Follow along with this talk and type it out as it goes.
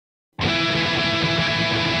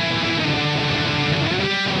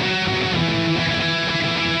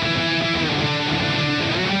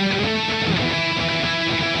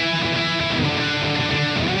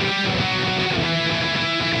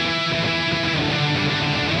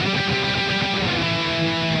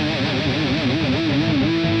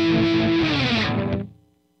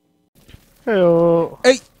Hey-oh.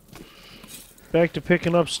 Hey! Back to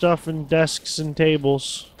picking up stuff in desks and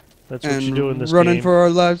tables. That's what you do in this running game. for our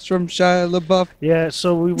lives from Shia LaBeouf. Yeah,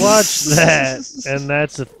 so we watched that, and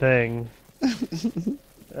that's a thing.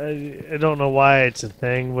 I don't know why it's a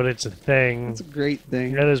thing, but it's a thing. That's a great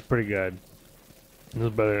thing. That is pretty good. It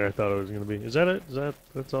was better than I thought it was going to be. Is that it?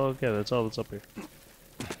 That's all? Yeah, that's all that's up here.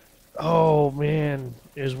 Oh, man.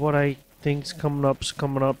 Is what I think's coming ups.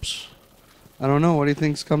 I don't know. What do you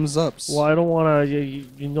think comes up? Well, I don't want to,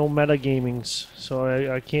 you know, metagamings,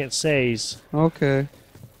 so I can't say's. Okay.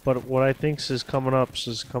 But what I think's is coming ups.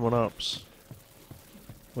 With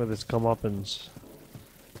its comeuppance.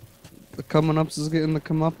 The coming ups is getting the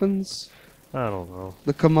comeuppance? I don't know.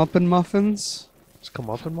 The comeuppin muffins? It's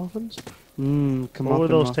comeuppance muffins? Comeuppin What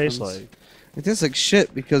would those muffins. taste like? It tastes like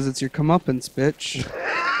shit because it's your comeuppance, bitch.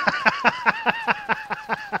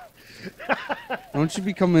 Don't you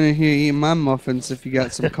be coming in here eating my muffins if you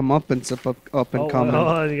got some comeuppance up and coming.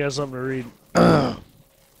 Oh, you got something to read.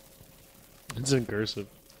 It's in cursive.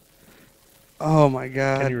 Oh my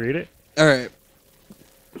god. Can you read it? Alright.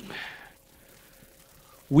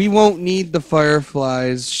 We won't need the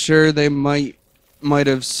fireflies. Sure, they might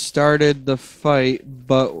have started the fight,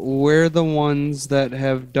 but we're the ones that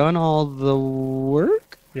have done all the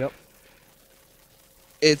work? Yep.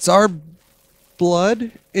 It's our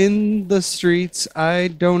blood in the streets. I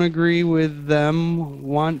don't agree with them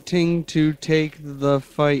wanting to take the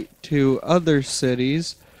fight to other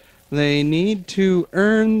cities. They need to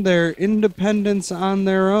earn their independence on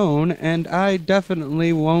their own, and I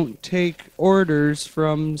definitely won't take orders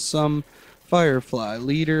from some Firefly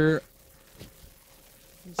leader.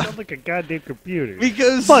 You sound like a goddamn computer.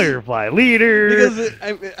 Because Firefly leader. Because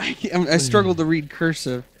I struggle to read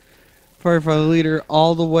cursive. Firefly leader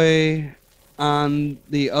all the way on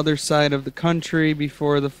the other side of the country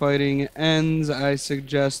before the fighting ends. I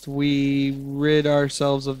suggest we rid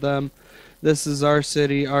ourselves of them. This is our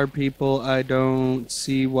city, our people. I don't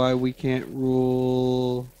see why we can't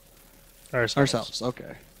rule ourselves.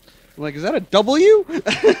 Okay. I'm like, is that a W?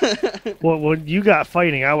 Well, when you got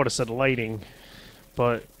fighting, I would have said lighting,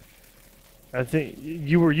 but I think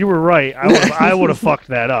you were right. I would have fucked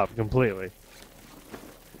that up completely.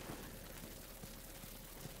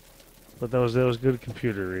 But that was good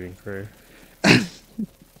computer reading for you.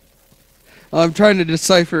 I'm trying to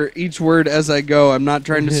decipher each word as I go. I'm not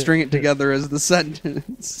trying to string it together as the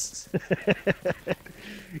sentence. You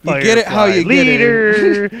get it how you get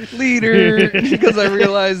it. Leader. Because I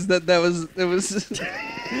realized that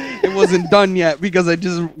it wasn't done yet because I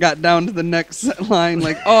just got down to the next line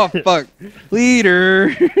like, oh fuck, leader.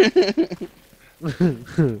 That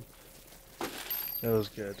was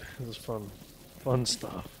good. It was fun. Fun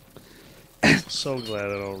stuff. So glad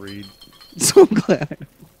I don't read. So glad.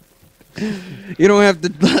 You don't have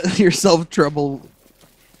to let yourself trouble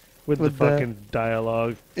with the fucking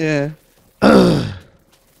dialogue. Yeah.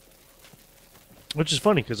 Which is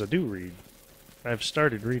funny because I do read. I've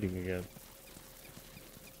started reading again.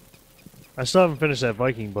 I still haven't finished that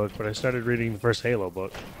Viking book, but I started reading the first Halo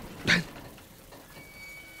book.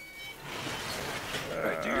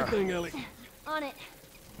 Alright, do your thing, Ellie. On it.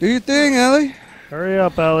 Do your thing, Ellie. Hurry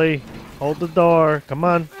up, Ellie. Hold the door. Come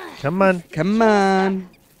on. Come on. Come on.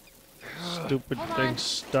 Stupid thing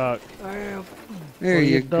stuck. There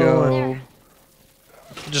you go.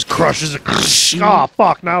 It just crushes it. Oh,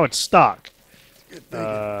 fuck. Now it's stuck.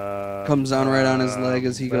 Comes down right on his leg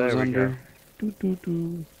as he goes under.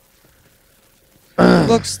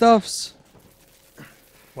 Look, stuffs.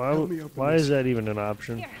 Why is that even an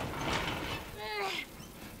option?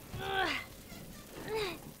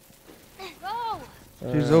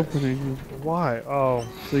 She's opening. Why? Oh,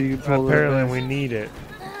 so you pull apparently we need it.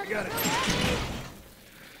 Got it.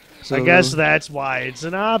 So I guess that's why it's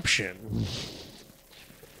an option.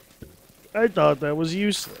 I thought that was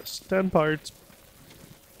useless. 10 parts.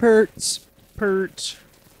 Perts. Perts.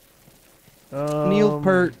 Kneel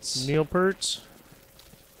perts. Kneel perts?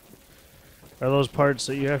 Are those parts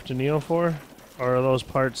that you have to kneel for? Or are those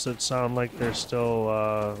parts that sound like they're still,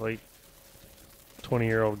 like,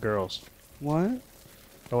 20-year-old girls? What?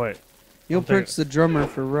 Oh, wait. Neil Peart's the drummer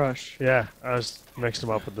for Rush. Yeah, I was mixed him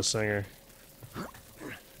up with the singer.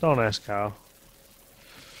 Don't ask how.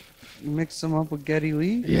 You mixed him up with Geddy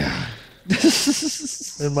Lee? Yeah.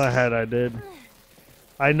 In my head, I did.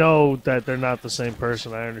 I know that they're not the same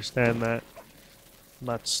person. I understand that. I'm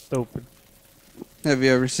not stupid. Have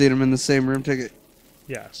you ever seen them in the same room ticket?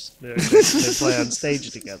 Yes. They play on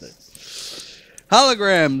stage together.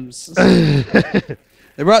 Holograms!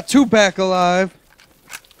 They brought Tupac alive.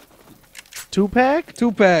 Tupac?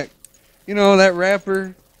 Tupac. You know, that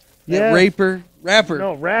rapper? That raper? Rapper.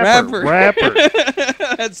 No, rapper.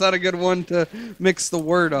 That's not a good one to mix the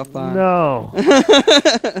word up on. No.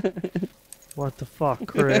 What the fuck,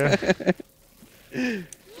 Chris?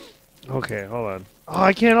 Okay, hold on. Oh,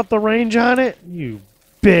 I can't up the range on it? You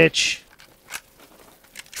bitch.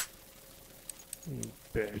 You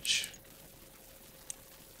bitch.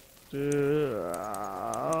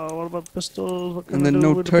 What about pistols? What can And I the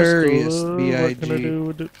do with the notorious pistol? B.I.G. What can I do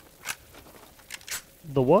with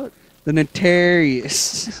the what? The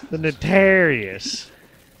notorious The Notarious.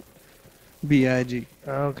 B.I.G.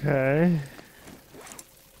 Okay.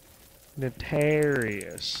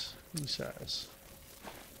 Notarious, he says.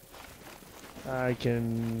 I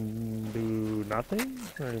can do nothing.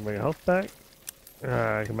 I can make a health pack.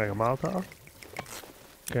 I can make a Molotov.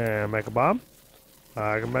 Can I make a bomb?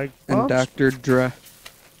 I can make bombs. And Dr. Dre.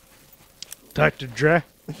 Dr. Dre.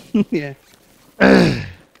 Yeah.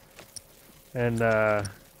 And,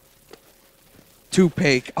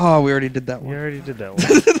 Tupac. Oh, we already did that you one. already did that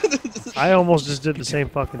one. I almost just did the same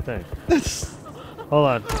fucking thing. Hold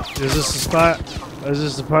on. Is this the spot? Is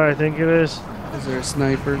this the part I think it is? Is there a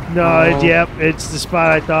sniper? No, Oh. yep, it's the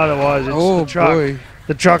spot I thought it was. It's Oh, the truck. boy.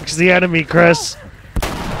 The truck's the enemy, Chris.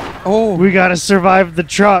 Oh, We gotta survive the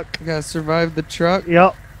truck. we gotta survive the truck.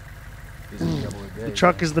 Yep. The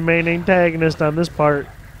truck is the main antagonist on this part.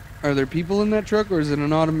 Are there people in that truck, or is it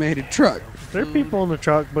an automated truck? There are people in the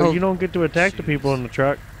truck, but Oh. you don't get to attack the people in the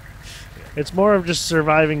truck. It's more of just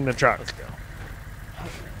surviving the truck.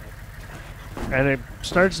 And it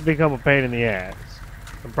starts to become a pain in the ass.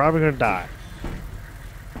 I'm probably gonna die.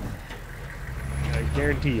 I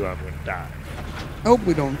guarantee you I'm gonna die. Hope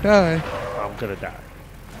we don't die. I'm gonna die.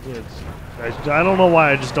 I don't know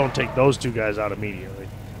why I just don't take those two guys out immediately.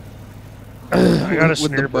 I got a With the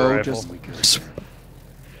snare bow, rifle.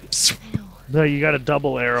 No, you got a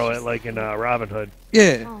double arrow at like in Robin Hood.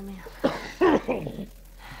 Yeah. Oh man.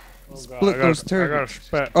 Split those I got a turkets.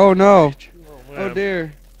 spat. Oh no. Oh, Oh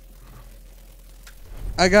dear.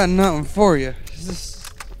 I got nothing for you.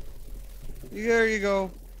 There you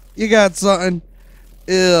go. You got something.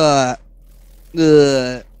 Ugh.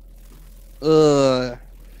 Ugh. Ugh.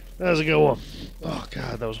 That was a good one. Oh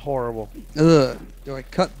god, that was horrible. Ugh. Do I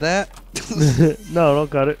cut that? No,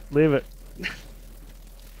 don't cut it. Leave it.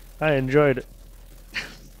 I enjoyed it.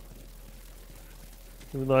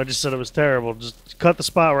 Even though I just said it was terrible. Just cut the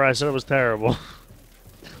spot where I said it was terrible.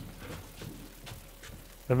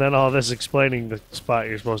 And then all this explaining the spot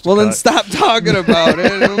you're supposed to Well, cut. then stop talking about it.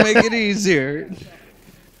 It'll make it easier.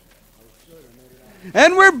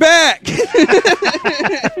 And we're back.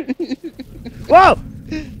 Whoa!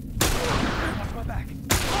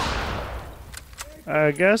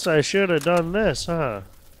 I guess I should have done this, huh?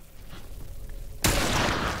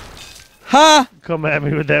 Ha! Come at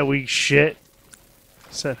me with that weak shit.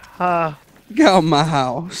 Said, ha. Get out of my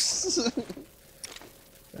house.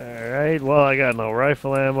 Alright, well, I got no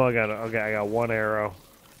rifle ammo. I got one arrow.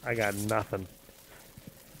 I got nothing.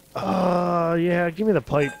 Yeah, give me the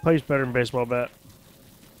pipe. Pipe's better than baseball bat.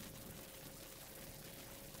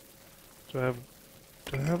 Do I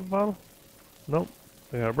have a bottle? Nope.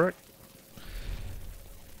 I got a brick.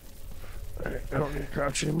 Alright, I don't need to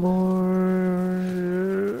crouch anymore.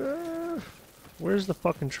 Where's the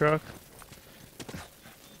fucking truck?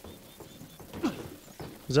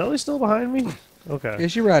 Is Ellie still behind me? Okay. Yeah,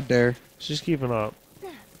 she right there. She's keeping up.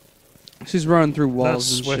 She's running through Not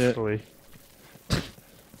walls and shit. swiftly.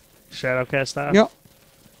 Shadowcat style? Yep.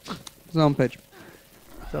 Zone pitch.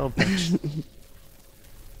 Don't pitch.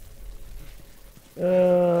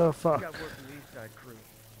 Oh, fuck.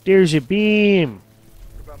 There's your beam.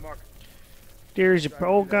 There's your...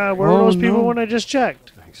 Oh, God. Where were Oh, those people no. when I just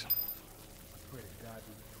checked?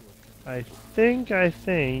 I think I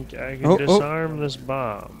can Oh, oh. disarm this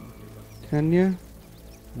bomb. Can you?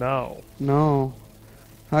 No. No.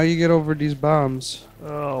 How you get over these bombs?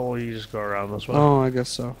 Oh, well, you just go around this way. Oh, I guess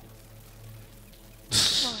so.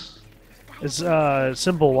 It's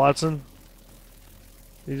simple, Watson.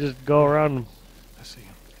 You just go around.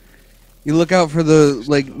 You look out for the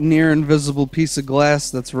near invisible piece of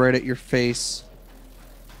glass that's right at your face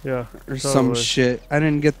Yeah. or some totally. shit. I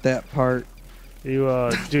didn't get that part.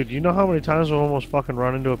 You, dude, you know how many times I've almost fucking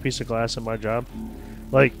run into a piece of glass at my job?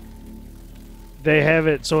 Like, they have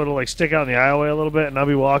it so it'll, like, stick out in the aisleway a little bit, and I'll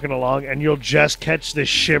be walking along, and you'll just catch the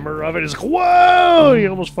shimmer of it. It's like, whoa! You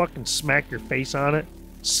almost fucking smack your face on it.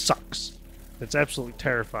 Sucks. It's absolutely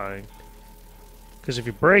terrifying. Because if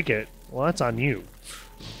you break it, well, that's on you.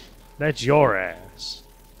 That's your ass.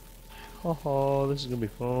 Oh, this is gonna be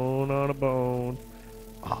fun on a bone.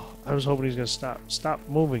 Oh, I was hoping he's gonna stop. Stop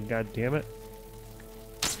moving, god damn it.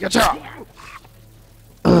 Get out!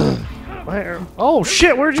 My arrow. Oh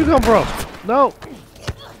shit! Where'd you come from? No.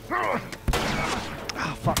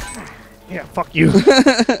 Oh fuck. Yeah, fuck you.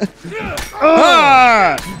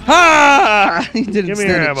 Ha! Ha! He didn't Give me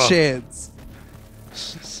your stand a ammo. chance.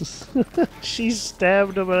 She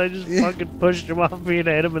stabbed him and I just fucking pushed him off me and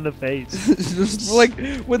hit him in the face. Just like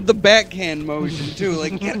with the backhand motion too.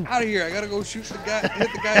 Like, get out of here! I gotta go shoot the guy. Hit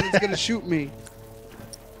the guy that's gonna shoot me.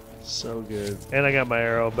 So good. And I got my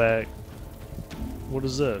arrow back. What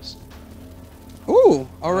is this? Ooh,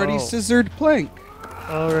 already Oh. scissored plank.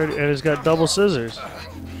 Already, and it's got double scissors.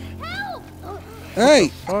 Hey,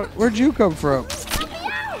 Fuck. where'd you come from?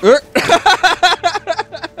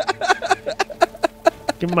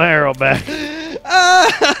 Give me my arrow back.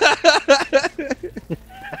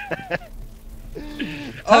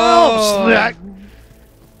 Oh. Help!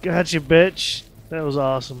 Got you, bitch. That was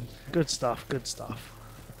awesome. Good stuff. Good stuff.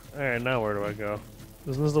 All right, now where do I go?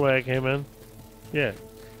 Isn't this the way I came in? Yeah.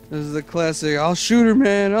 This is the classic. I'll shoot her,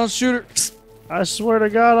 man. I'll shoot her. I swear to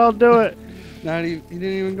God, I'll do it. Not even. He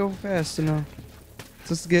didn't even go fast enough.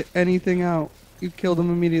 Just to get anything out. You killed him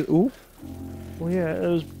immediately. Ooh. Well, yeah, it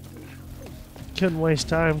was. Couldn't waste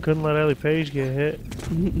time. Couldn't let Ellie Page get hit.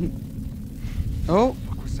 Oh.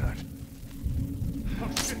 What was that?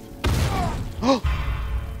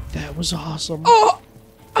 That was awesome. Oh.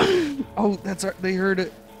 Oh, that's our, they heard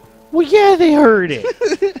it. Well, yeah, they heard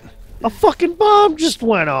it. A fucking bomb just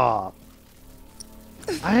went off.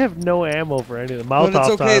 I have no ammo for any of the But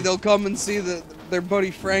Molotov. it's okay. They'll come and see that their buddy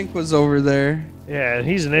Frank was over there. Yeah, and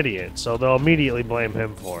he's an idiot, so they'll immediately blame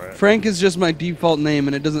him for it. Frank is just my default name,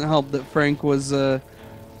 and it doesn't help that Frank was a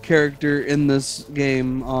character in this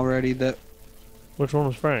game already. That Which one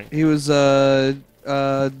was Frank? he was the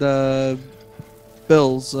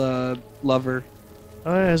Bill's lover.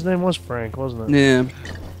 Oh, yeah, his name was Frank, wasn't it? Yeah.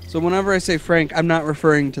 So whenever I say Frank, I'm not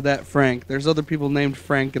referring to that Frank. There's other people named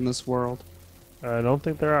Frank in this world. I don't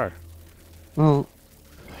think there are. Well,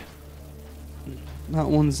 not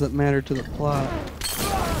ones that matter to the plot.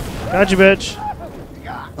 Got you, bitch.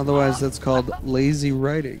 Otherwise, that's called lazy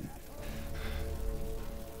writing.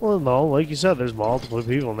 Well, no, like you said, there's multiple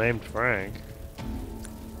people named Frank.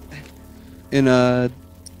 In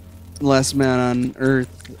Last Man on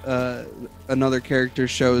Earth, another character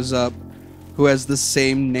shows up who has the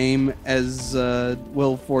same name as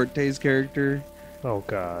Will Forte's character. Oh,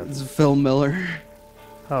 God. It's Phil Miller.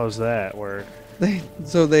 How does that work?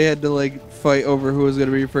 So they had to like fight over who was going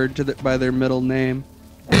to be referred to by their middle name.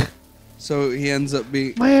 So he ends up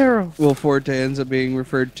being My arrow. Will Forte ends up being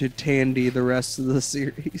referred to Tandy the rest of the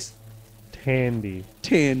series. Tandy.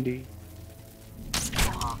 Tandy.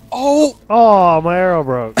 Oh! Oh, my arrow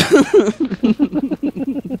broke.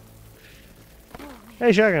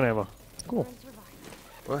 Hey, shotgun ammo. Cool.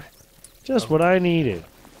 What? Just what I needed.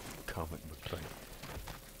 Comet McLean.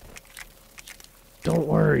 Don't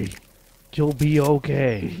worry. You'll be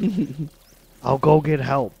okay. I'll go get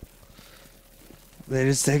help. They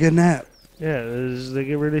just take a nap. Yeah, they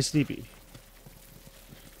get really sleepy.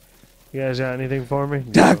 You guys got anything for me?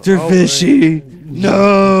 No. Dr. Oh, Fishy! wait.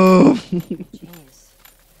 No! Jeez.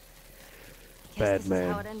 Bad Guess this man.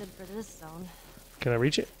 is how it ended for this zone. Can I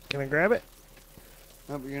reach it? Can I grab it?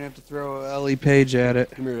 Oh, you're gonna have to throw Ellie Page at it.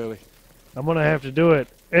 Come here, Ellie. I'm gonna have to do it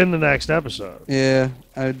in the next episode. Yeah,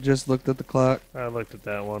 I just looked at the clock. I looked at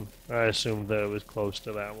that one. I assumed that it was close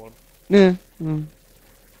to that one. Yeah.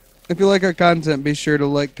 If you like our content, be sure to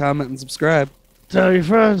like, comment, and subscribe. Tell your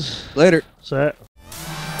friends. Later. Set.